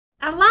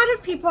A lot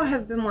of people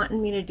have been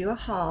wanting me to do a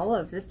haul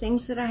of the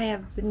things that I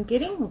have been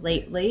getting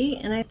lately,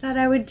 and I thought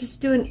I would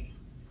just do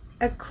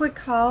a quick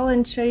haul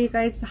and show you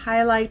guys the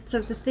highlights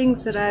of the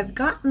things that I've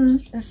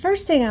gotten. The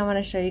first thing I want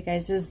to show you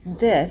guys is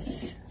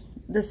this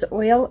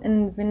oil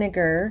and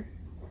vinegar.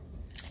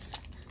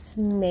 It's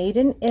made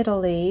in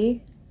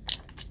Italy.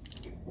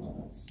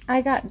 I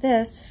got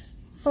this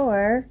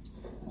for,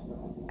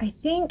 I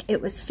think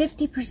it was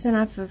 50%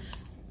 off of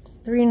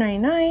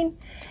 $3.99.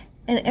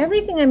 And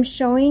everything I'm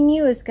showing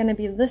you is going to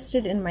be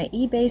listed in my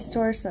eBay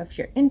store, so if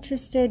you're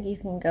interested, you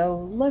can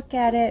go look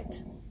at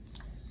it.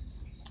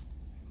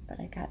 But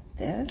I got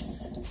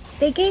this.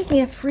 They gave me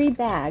a free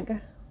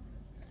bag.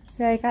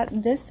 So I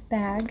got this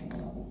bag.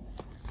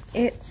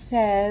 It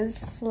says,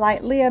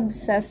 slightly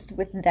obsessed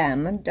with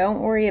them. Don't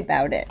worry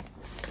about it.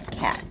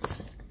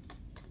 Cats.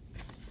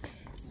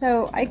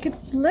 So I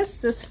could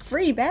list this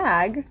free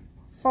bag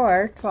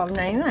for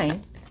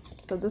 $12.99.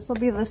 So this will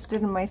be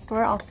listed in my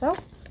store also.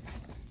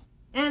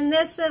 And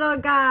this little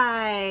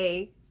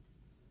guy,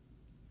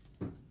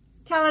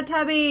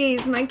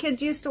 Teletubbies. My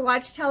kids used to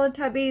watch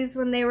Teletubbies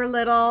when they were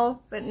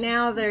little, but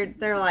now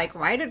they're like,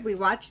 why did we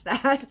watch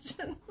that?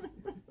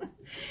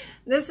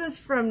 This is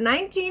from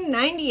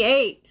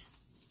 1998.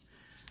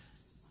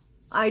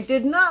 I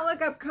did not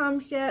look up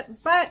comps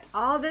yet, but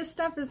all this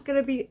stuff is going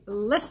to be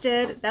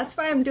listed. That's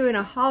why I'm doing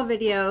a haul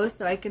video,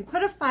 so I can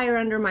put a fire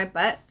under my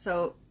butt.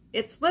 So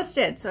it's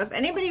listed. So if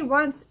anybody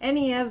wants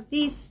any of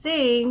these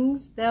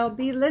things, they'll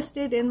be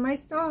listed in my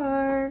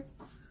store.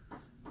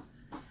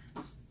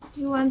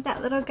 You want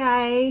that little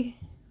guy?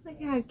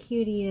 Look how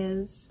cute he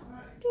is.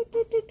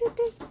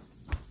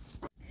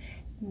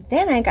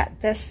 Then I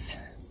got this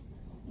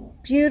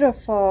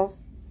beautiful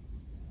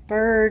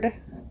bird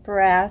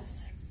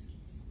brass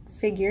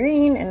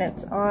figurine, and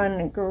it's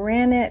on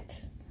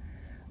granite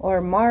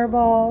or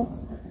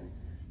marble.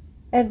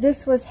 And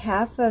this was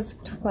half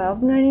of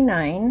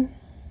 $12.99.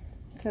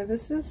 So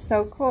this is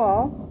so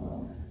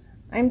cool.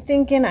 I'm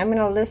thinking I'm going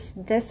to list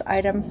this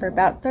item for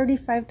about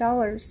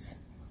 $35.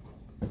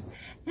 And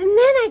then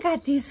I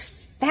got these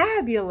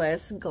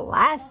fabulous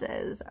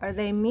glasses. Are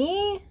they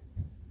me?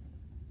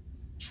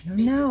 I don't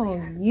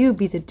know. You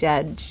be the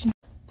judge.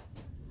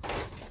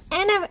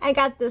 And I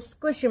got this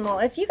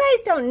Squishmallow. If you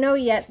guys don't know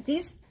yet,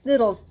 these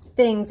little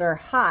things are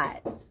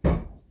hot.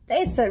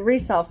 They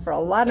resell for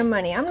a lot of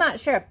money. I'm not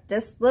sure if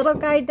this little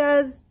guy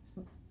does,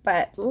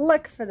 but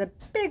look for the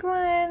big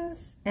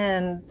ones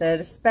and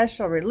the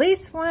special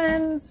release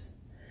ones.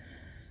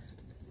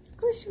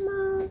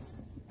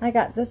 Squishmallows. I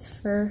got this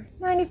for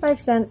 95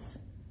 cents.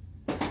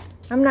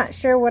 I'm not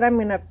sure what I'm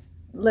going to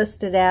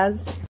list it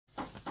as.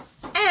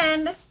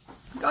 And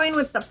going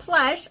with the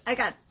plush, I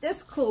got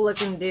this cool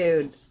looking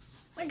dude.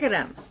 Look at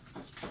him.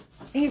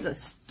 He's a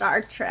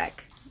Star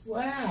Trek.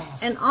 Wow.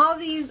 And all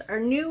these are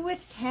new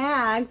with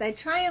tags. I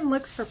try and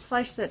look for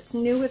plush that's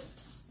new with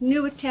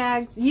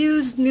tags,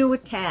 used new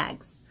with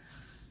tags.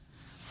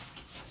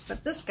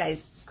 But this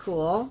guy's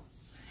cool.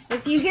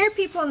 If you hear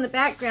people in the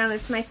background,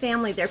 it's my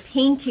family. They're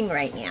painting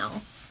right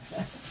now.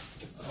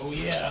 Oh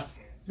yeah.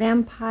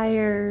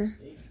 Vampire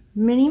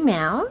Minnie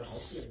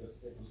Mouse.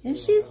 And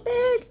she's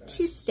big.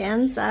 She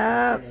stands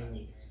up.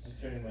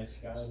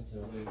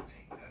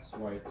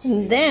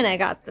 And then I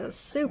got this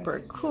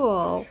super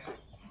cool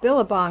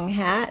Billabong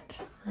hat.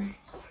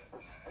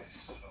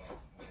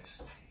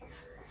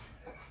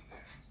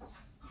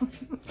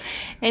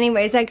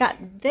 Anyways, I got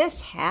this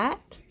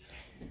hat.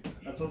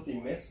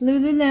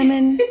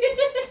 Lululemon.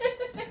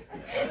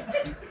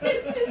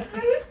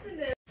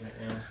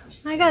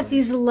 I got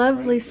these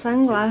lovely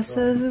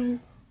sunglasses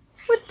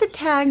with the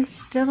tags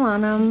still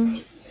on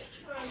them.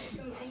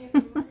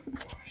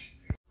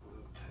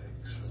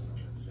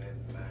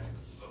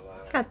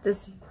 Got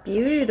this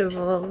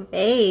beautiful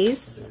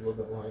vase.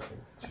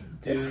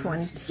 This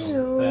one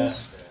too.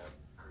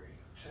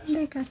 And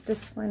I got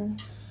this one.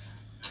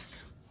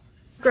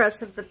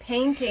 Progress of the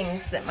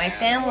paintings that my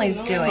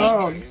family's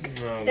doing.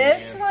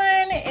 This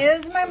one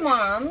is my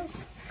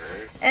mom's,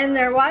 and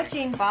they're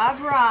watching Bob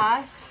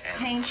Ross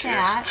paint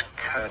that.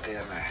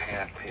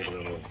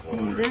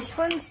 And this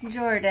one's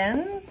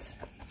Jordan's.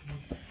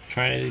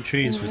 Trying to do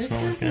trees with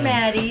small This is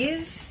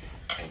Maddie's.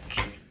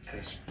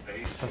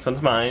 This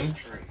one's mine.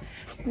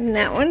 And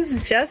that one's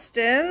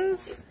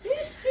Justin's.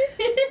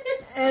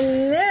 And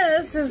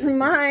this is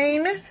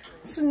mine.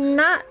 It's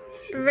not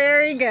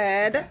very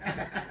good,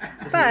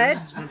 but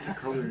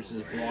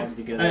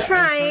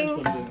trying.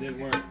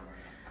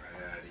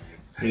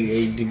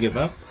 You to give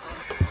up?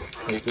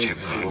 Get your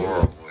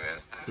floor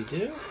wet. You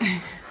do?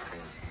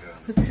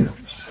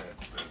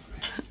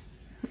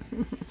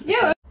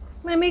 Yeah.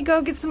 Let me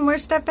go get some more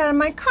stuff out of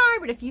my car,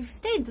 but if you've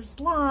stayed this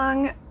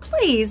long,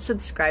 please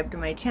subscribe to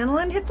my channel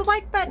and hit the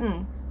like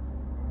button.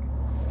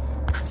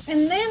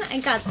 And then I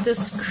got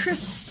this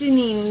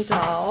Christine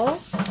doll,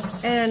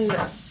 and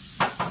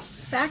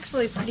it's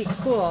actually pretty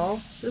cool.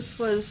 This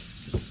was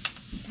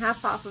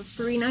half off of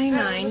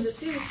 $3.99,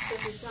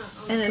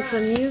 and it's a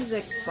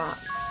music box.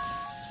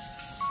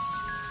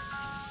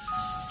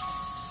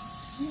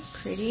 Isn't it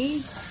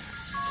pretty?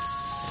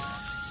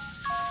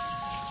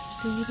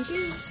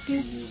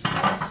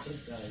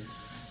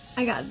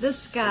 I got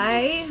this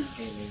guy.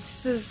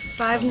 This is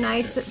Five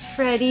Nights at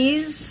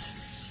Freddy's,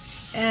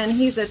 and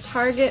he's a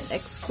Target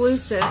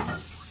exclusive.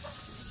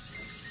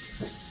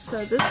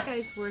 So this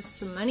guy's worth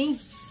some money.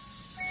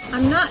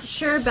 I'm not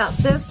sure about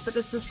this, but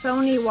it's a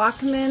Sony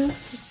Walkman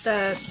with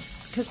the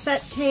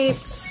cassette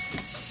tapes.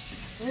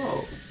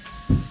 Oh.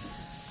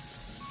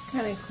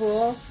 Kind of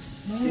cool.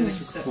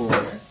 Cool.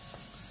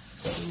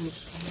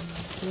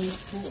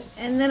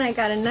 And then I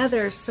got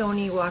another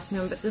Sony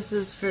Walkman, but this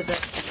is for the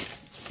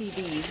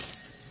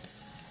CDs.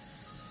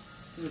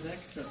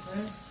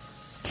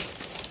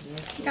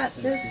 Got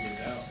this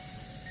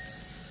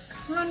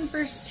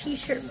Converse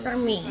t-shirt for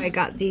me. I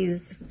got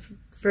these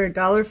for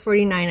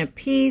 $1.49 a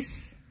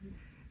piece.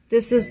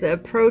 This is the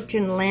Approach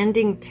and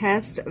Landing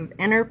Test of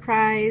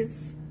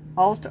Enterprise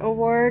Alt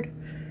Award.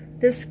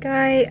 This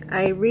guy,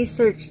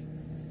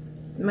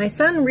 my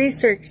son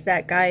researched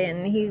that guy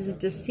and he's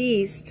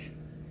deceased.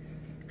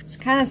 It's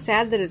kind of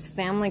sad that his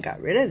family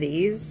got rid of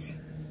these,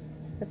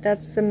 but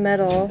that's the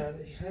metal.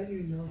 How do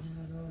you know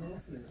how to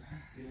open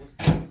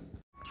it?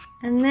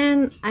 And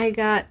then I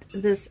got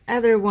this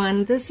other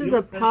one. This is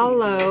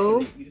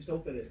Apollo,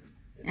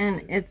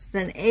 and it's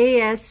an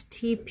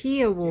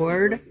ASTP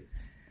award.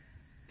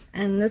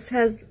 And this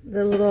has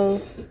the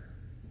little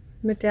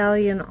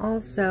medallion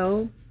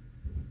also.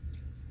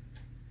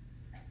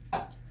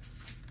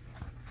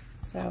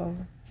 So,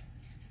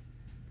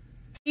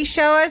 you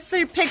show us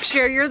the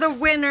picture. You're the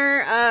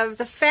winner of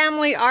the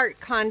family art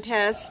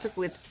contest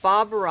with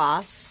Bob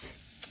Ross.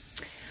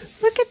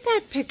 Look at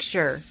that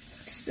picture.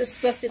 This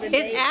supposed to be the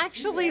It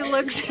actually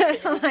looks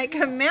like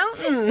a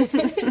mountain.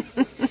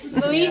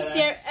 But we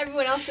see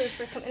everyone else's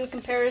in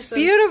comparison.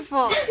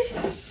 Beautiful.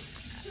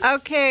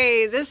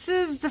 Okay, this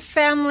is the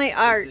family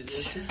art.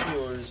 This is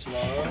yours,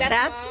 Mom.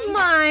 That's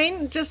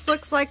mine. Just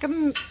looks like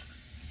a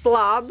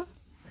blob.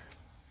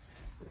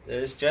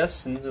 There's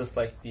Justin's with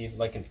like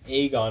an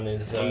egg on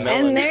his.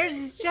 And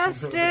there's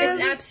Justin's.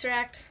 It's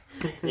abstract.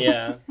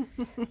 Yeah.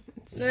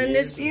 So then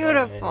there's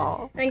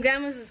Beautiful. And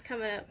Grandma's is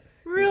coming up.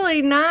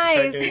 Really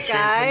nice,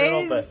 guys.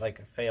 Middle, but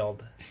like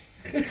failed.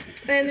 And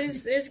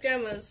there's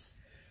Grandma's.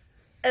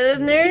 And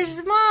then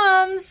there's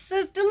Mom's.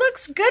 It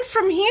looks good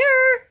from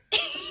here.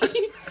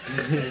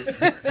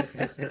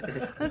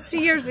 Let's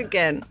see yours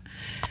again.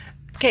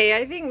 Okay,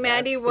 I think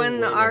Maddie won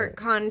the art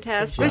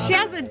contest, but she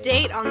has a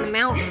date on the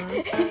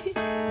mountain.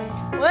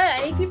 What?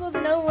 I need people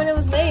to know when it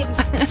was made.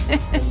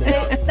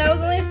 That was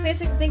the only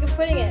place I could think of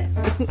putting it.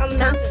 On the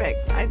mountain.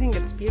 Perfect. I think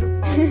it's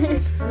beautiful.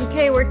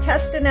 Okay, we're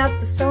testing out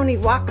the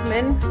Sony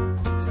Walkman.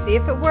 See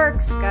if it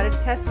works. Got to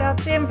test out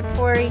the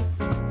inventory.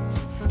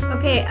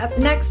 Okay, up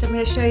next I'm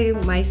going to show you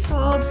my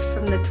solds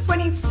from the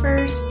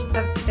 21st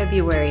of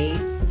February.